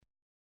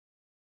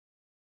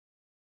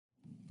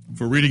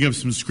For reading of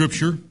some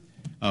scripture,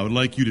 I would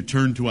like you to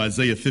turn to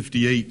Isaiah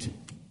 58.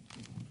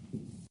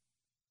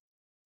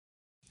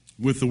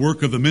 With the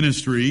work of the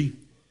ministry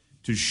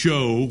to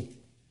show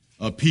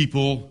a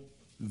people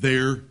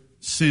their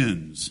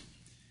sins.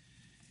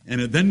 And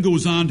it then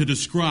goes on to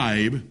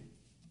describe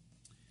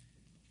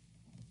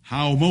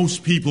how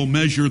most people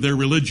measure their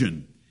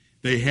religion.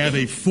 They have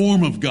a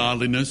form of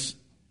godliness,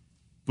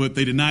 but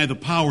they deny the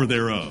power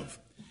thereof.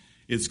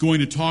 It's going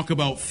to talk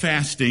about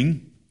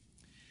fasting.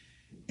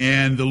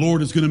 And the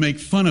Lord is going to make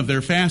fun of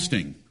their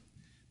fasting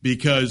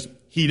because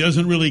he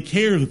doesn't really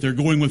care that they're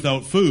going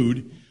without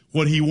food.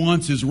 What he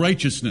wants is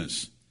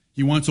righteousness.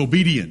 He wants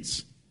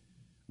obedience.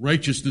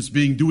 Righteousness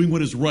being doing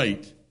what is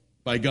right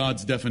by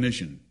God's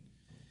definition.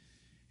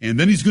 And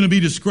then he's going to be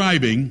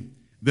describing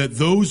that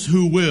those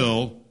who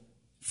will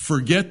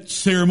forget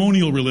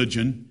ceremonial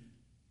religion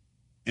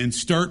and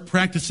start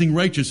practicing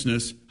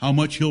righteousness, how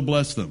much he'll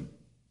bless them.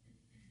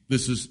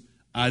 This is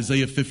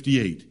Isaiah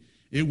 58.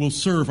 It will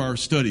serve our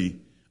study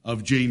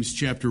of James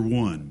chapter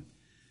 1.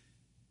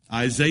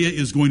 Isaiah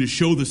is going to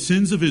show the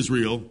sins of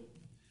Israel.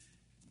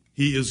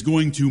 He is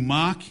going to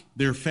mock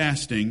their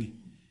fasting.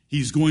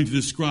 He's going to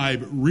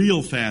describe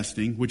real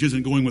fasting, which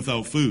isn't going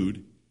without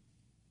food.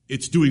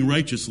 It's doing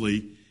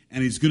righteously.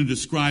 And he's going to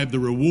describe the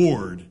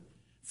reward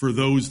for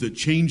those that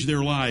change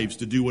their lives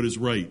to do what is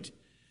right.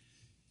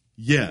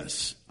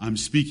 Yes, I'm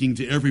speaking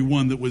to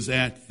everyone that was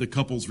at the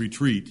couples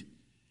retreat,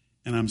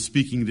 and I'm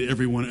speaking to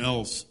everyone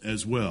else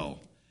as well.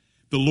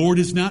 The Lord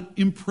is not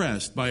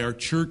impressed by our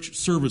church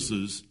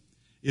services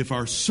if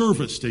our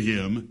service to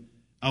him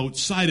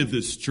outside of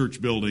this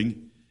church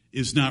building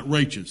is not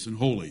righteous and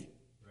holy.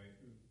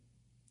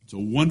 It's a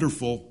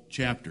wonderful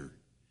chapter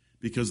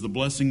because the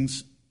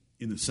blessings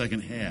in the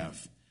second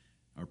half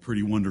are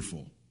pretty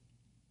wonderful.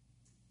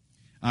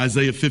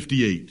 Isaiah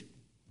 58.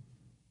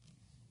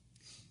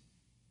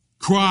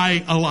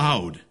 Cry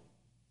aloud,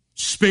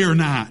 spare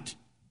not.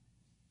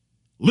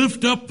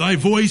 Lift up thy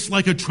voice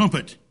like a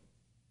trumpet,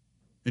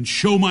 and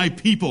show my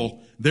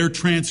people their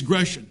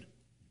transgression,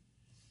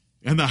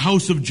 and the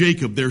house of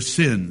Jacob their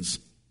sins.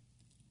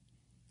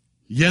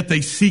 Yet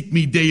they seek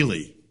me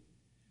daily,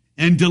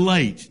 and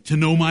delight to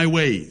know my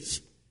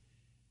ways,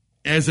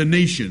 as a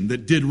nation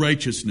that did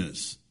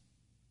righteousness,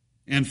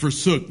 and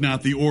forsook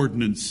not the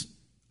ordinance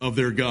of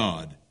their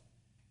God.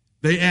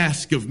 They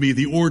ask of me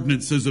the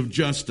ordinances of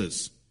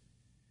justice.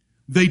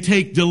 They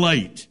take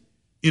delight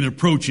in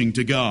approaching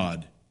to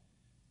God.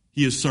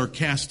 He is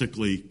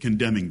sarcastically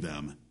condemning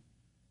them,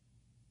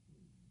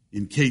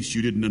 in case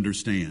you didn't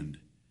understand.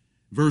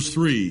 Verse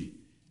 3,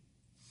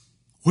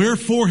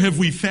 wherefore have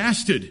we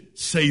fasted,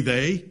 say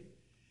they,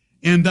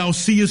 and thou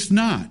seest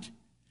not?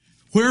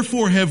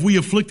 Wherefore have we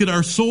afflicted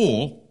our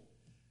soul,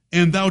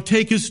 and thou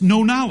takest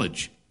no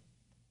knowledge?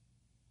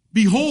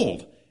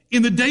 Behold,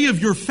 in the day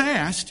of your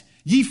fast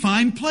ye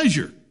find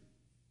pleasure,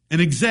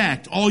 and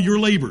exact all your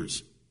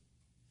labors.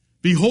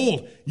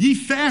 Behold, ye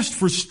fast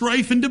for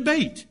strife and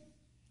debate,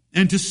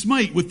 and to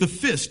smite with the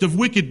fist of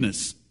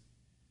wickedness.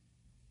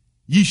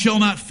 Ye shall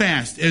not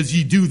fast as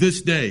ye do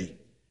this day,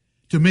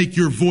 to make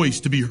your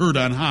voice to be heard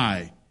on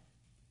high.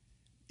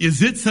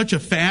 Is it such a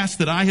fast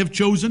that I have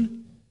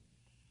chosen?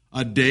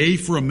 A day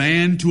for a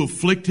man to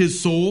afflict his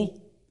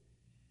soul?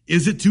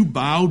 Is it to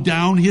bow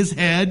down his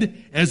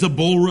head as a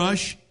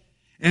bulrush,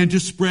 and to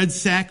spread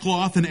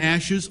sackcloth and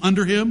ashes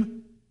under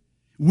him?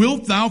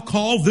 Wilt thou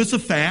call this a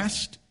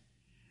fast,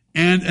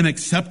 and an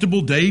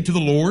acceptable day to the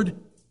Lord?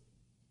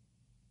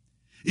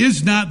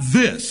 Is not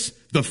this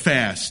the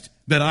fast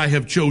that I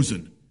have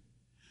chosen?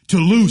 To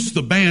loose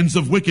the bands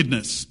of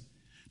wickedness,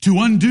 to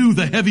undo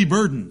the heavy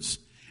burdens,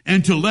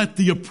 and to let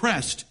the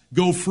oppressed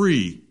go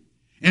free,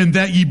 and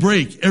that ye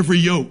break every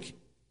yoke.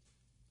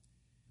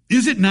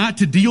 Is it not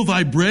to deal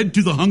thy bread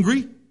to the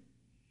hungry,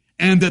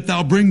 and that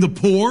thou bring the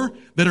poor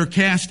that are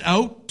cast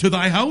out to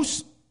thy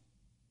house?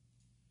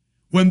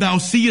 When thou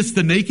seest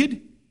the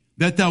naked,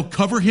 that thou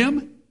cover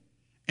him,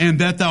 and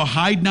that thou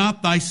hide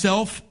not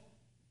thyself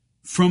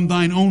from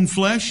thine own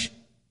flesh?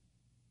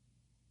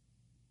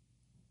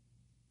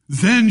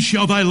 Then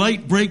shall thy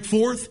light break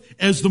forth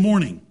as the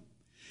morning,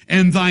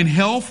 and thine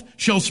health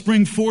shall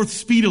spring forth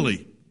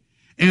speedily,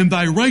 and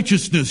thy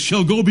righteousness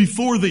shall go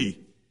before thee.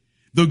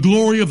 The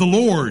glory of the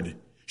Lord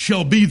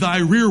shall be thy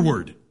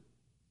rearward.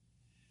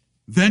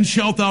 Then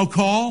shalt thou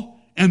call,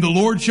 and the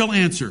Lord shall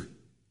answer.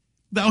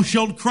 Thou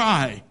shalt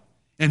cry,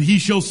 and he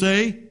shall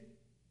say,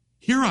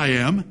 Here I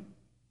am.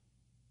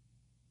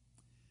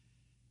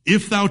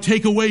 If thou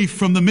take away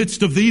from the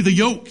midst of thee the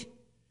yoke,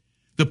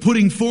 the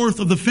putting forth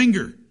of the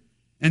finger,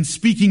 and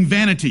speaking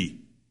vanity,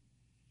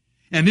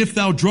 and if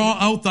thou draw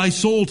out thy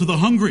soul to the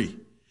hungry,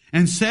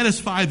 and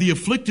satisfy the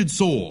afflicted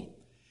soul,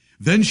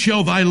 then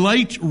shall thy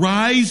light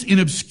rise in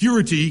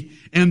obscurity,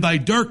 and thy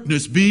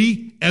darkness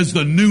be as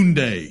the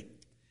noonday.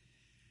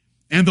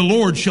 And the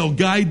Lord shall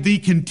guide thee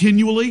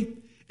continually,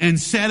 and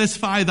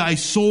satisfy thy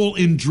soul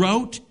in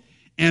drought,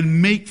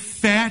 and make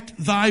fat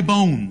thy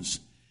bones.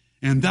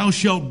 And thou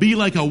shalt be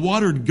like a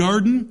watered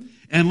garden,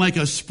 and like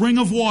a spring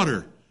of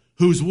water,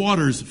 whose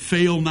waters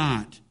fail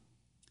not.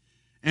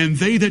 And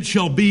they that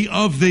shall be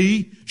of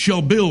thee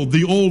shall build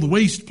the old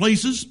waste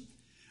places.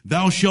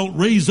 Thou shalt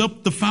raise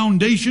up the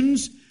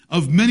foundations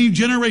of many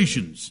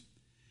generations.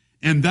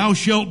 And thou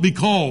shalt be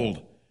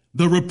called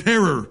the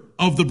repairer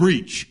of the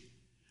breach,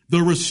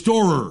 the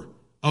restorer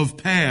of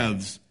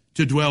paths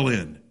to dwell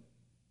in.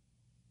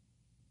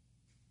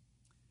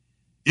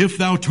 If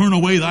thou turn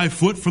away thy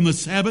foot from the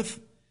Sabbath,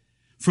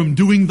 from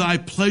doing thy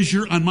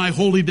pleasure on my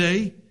holy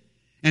day,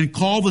 and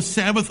call the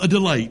Sabbath a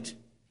delight,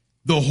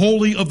 the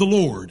holy of the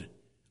Lord,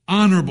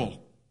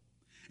 honorable,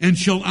 and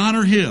shall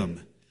honor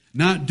him,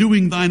 not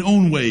doing thine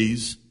own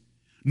ways,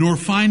 nor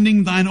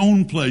finding thine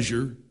own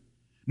pleasure,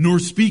 nor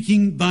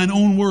speaking thine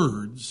own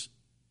words,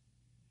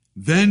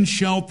 then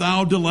shalt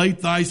thou delight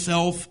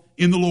thyself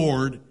in the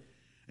Lord,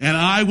 and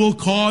I will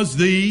cause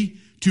thee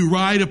to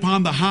ride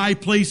upon the high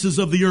places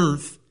of the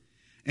earth,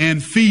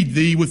 and feed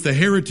thee with the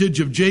heritage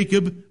of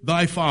Jacob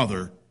thy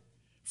father,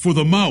 for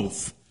the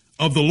mouth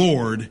of the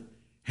Lord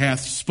hath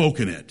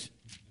spoken it.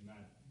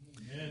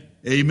 Amen.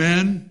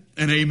 Amen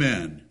and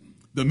amen.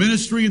 The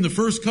ministry in the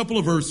first couple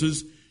of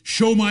verses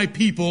show my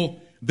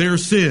people their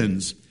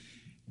sins.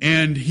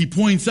 And he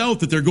points out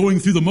that they're going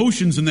through the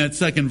motions in that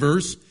second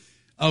verse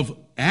of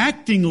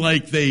acting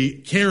like they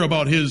care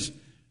about his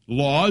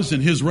laws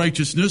and his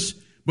righteousness,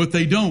 but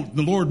they don't.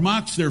 The Lord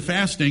mocks their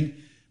fasting,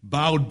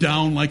 bowed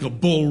down like a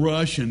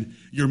bulrush, and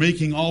you're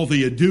making all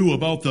the ado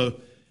about the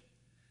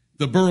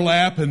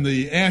burlap and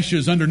the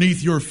ashes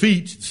underneath your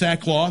feet,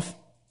 sackcloth.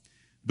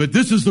 But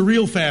this is the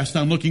real fast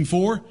I'm looking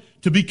for,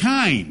 to be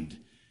kind,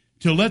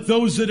 to let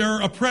those that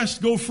are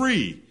oppressed go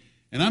free.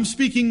 And I'm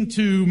speaking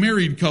to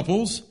married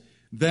couples,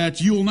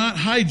 that you will not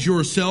hide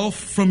yourself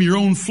from your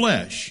own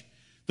flesh.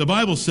 The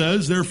Bible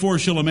says, therefore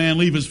shall a man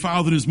leave his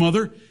father and his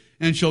mother,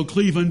 and shall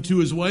cleave unto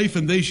his wife,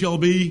 and they shall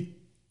be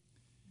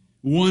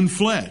one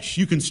flesh.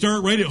 You can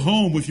start right at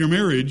home with your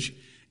marriage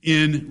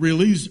in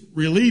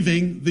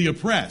relieving the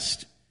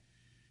oppressed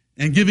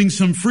and giving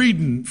some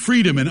freedom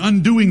and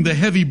undoing the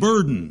heavy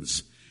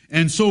burdens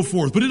and so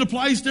forth. But it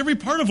applies to every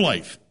part of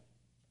life.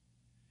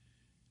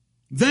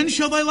 Then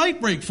shall thy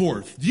light break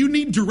forth. Do you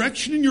need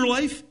direction in your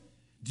life?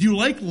 Do you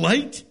like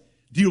light?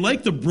 Do you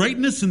like the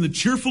brightness and the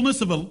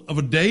cheerfulness of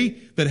a day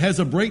that has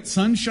a bright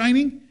sun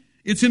shining?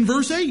 It's in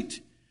verse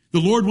 8. The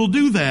Lord will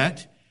do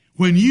that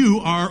when you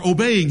are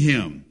obeying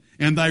him.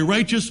 And thy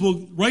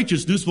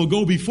righteousness will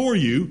go before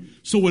you.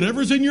 So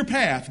whatever's in your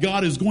path,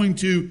 God is going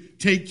to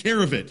take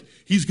care of it.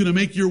 He's going to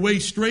make your way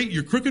straight,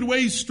 your crooked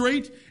ways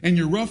straight, and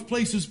your rough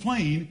places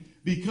plain,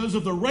 because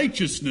of the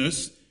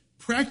righteousness,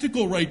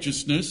 practical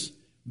righteousness,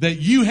 that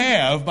you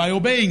have by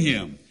obeying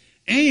him.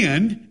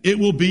 And it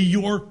will be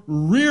your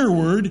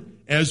rearward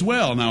as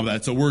well. Now,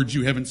 that's a word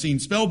you haven't seen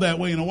spelled that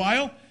way in a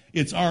while.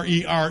 It's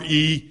R-E-R-E-W-A-R-D,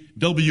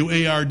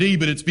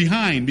 but it's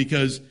behind,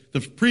 because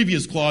the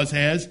previous clause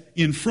has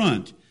in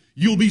front.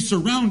 You'll be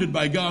surrounded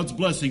by God's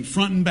blessing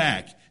front and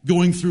back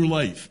going through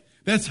life.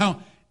 That's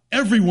how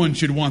everyone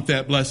should want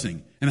that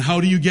blessing. And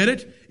how do you get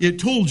it? It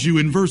told you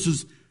in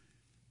verses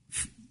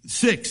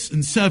 6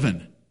 and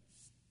 7.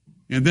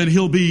 And then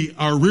he'll be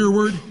our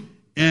rearward,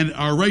 and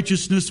our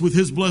righteousness with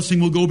his blessing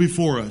will go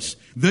before us.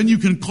 Then you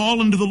can call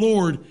unto the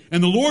Lord,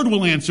 and the Lord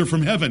will answer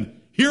from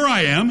heaven, here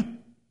I am.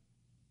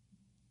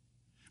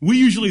 We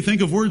usually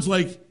think of words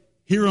like,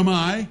 here am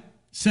I,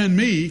 send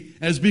me,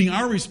 as being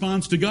our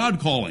response to God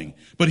calling.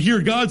 But here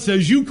God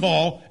says, you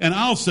call, and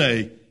I'll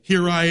say,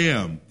 here I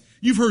am.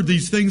 You've heard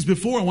these things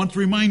before. I want to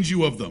remind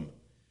you of them.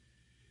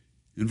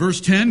 And verse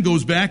 10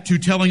 goes back to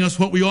telling us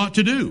what we ought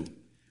to do.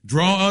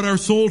 Draw out our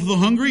soul to the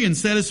hungry and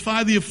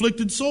satisfy the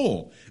afflicted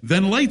soul.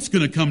 Then light's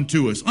going to come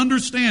to us.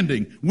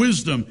 Understanding,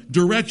 wisdom,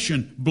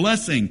 direction,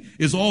 blessing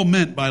is all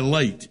meant by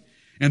light.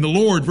 And the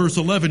Lord, verse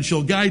 11,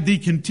 shall guide thee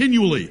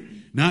continually,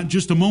 not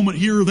just a moment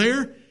here or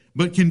there,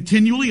 but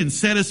continually, and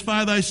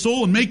satisfy thy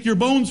soul and make your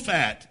bones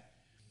fat.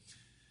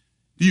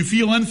 Do you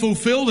feel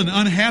unfulfilled and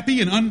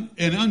unhappy and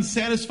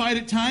unsatisfied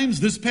at times?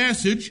 This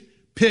passage,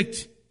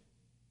 picked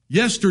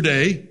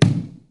yesterday,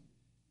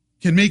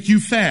 can make you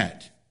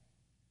fat.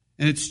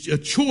 And it's a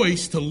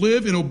choice to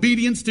live in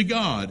obedience to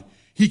God.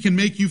 He can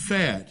make you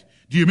fat.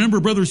 Do you remember,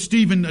 Brother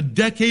Stephen, a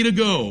decade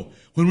ago,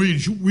 when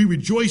we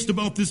rejoiced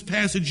about this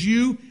passage,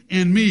 you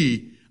and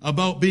me,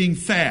 about being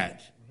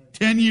fat?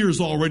 10 years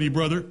already,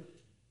 brother.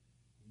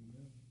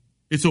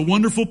 It's a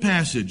wonderful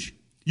passage.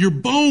 Your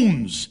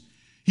bones.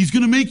 He's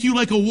going to make you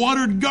like a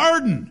watered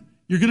garden.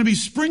 You're going to be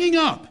springing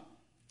up,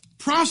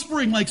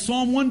 prospering like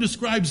Psalm 1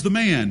 describes the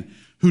man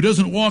who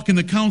doesn't walk in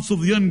the counsel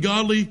of the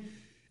ungodly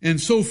and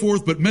so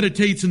forth, but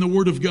meditates in the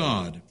word of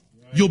God.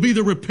 Right. You'll be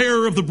the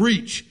repairer of the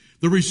breach,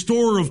 the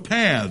restorer of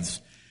paths.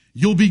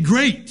 You'll be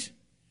great.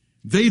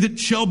 They that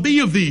shall be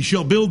of thee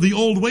shall build the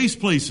old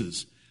waste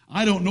places.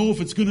 I don't know if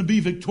it's going to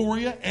be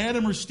Victoria,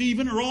 Adam, or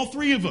Stephen, or all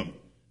three of them.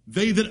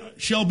 They that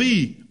shall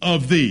be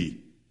of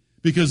thee.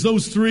 Because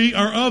those three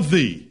are of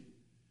thee.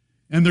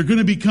 And they're going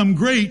to become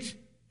great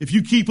if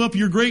you keep up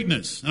your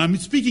greatness. And I'm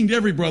speaking to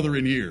every brother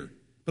in here,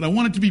 but I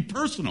want it to be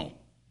personal.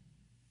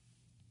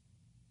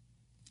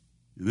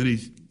 And then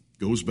he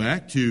goes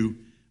back to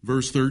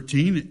Verse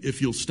 13,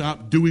 if you'll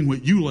stop doing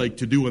what you like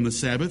to do on the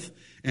Sabbath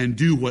and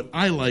do what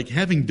I like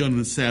having done on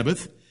the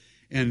Sabbath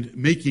and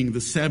making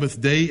the Sabbath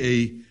day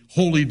a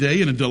holy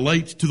day and a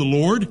delight to the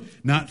Lord,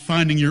 not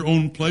finding your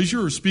own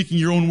pleasure or speaking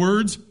your own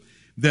words,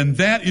 then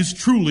that is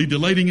truly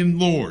delighting in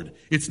the Lord.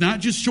 It's not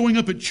just showing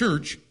up at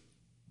church.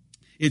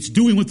 It's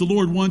doing what the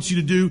Lord wants you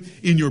to do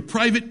in your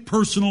private,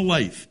 personal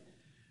life.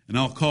 And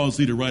I'll cause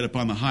thee to ride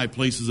upon the high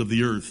places of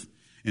the earth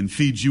and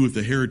feed you with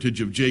the heritage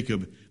of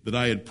Jacob that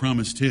I had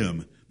promised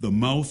him. The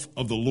mouth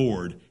of the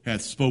Lord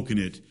hath spoken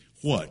it.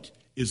 What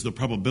is the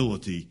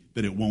probability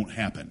that it won't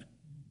happen?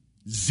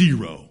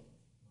 0.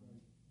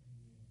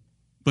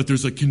 But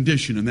there's a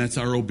condition, and that's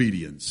our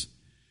obedience.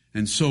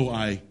 And so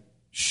I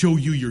show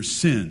you your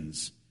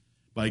sins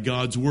by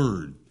God's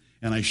word.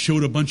 And I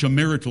showed a bunch of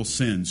marital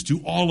sins to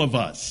all of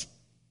us,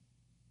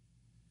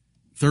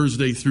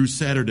 Thursday through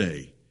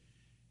Saturday.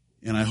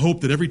 And I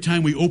hope that every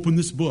time we open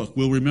this book,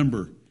 we'll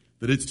remember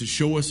that it's to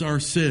show us our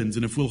sins.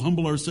 And if we'll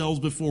humble ourselves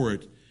before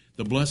it,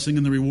 the blessing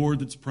and the reward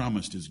that's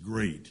promised is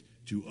great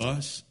to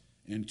us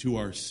and to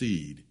our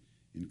seed,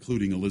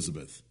 including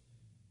Elizabeth.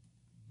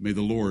 May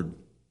the Lord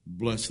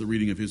bless the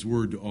reading of his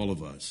word to all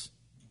of us,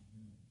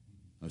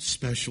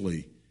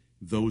 especially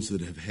those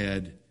that have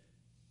had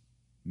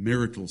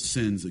marital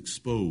sins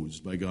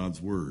exposed by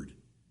God's word.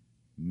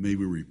 May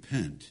we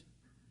repent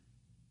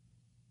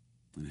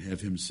and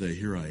have him say,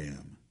 here I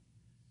am.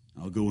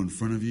 I'll go in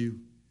front of you.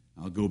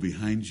 I'll go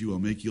behind you. I'll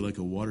make you like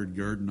a watered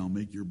garden. I'll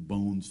make your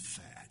bones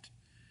fat.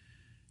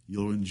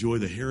 You'll enjoy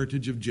the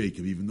heritage of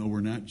Jacob, even though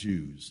we're not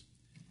Jews,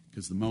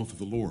 because the mouth of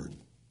the Lord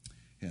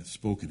hath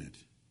spoken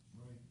it.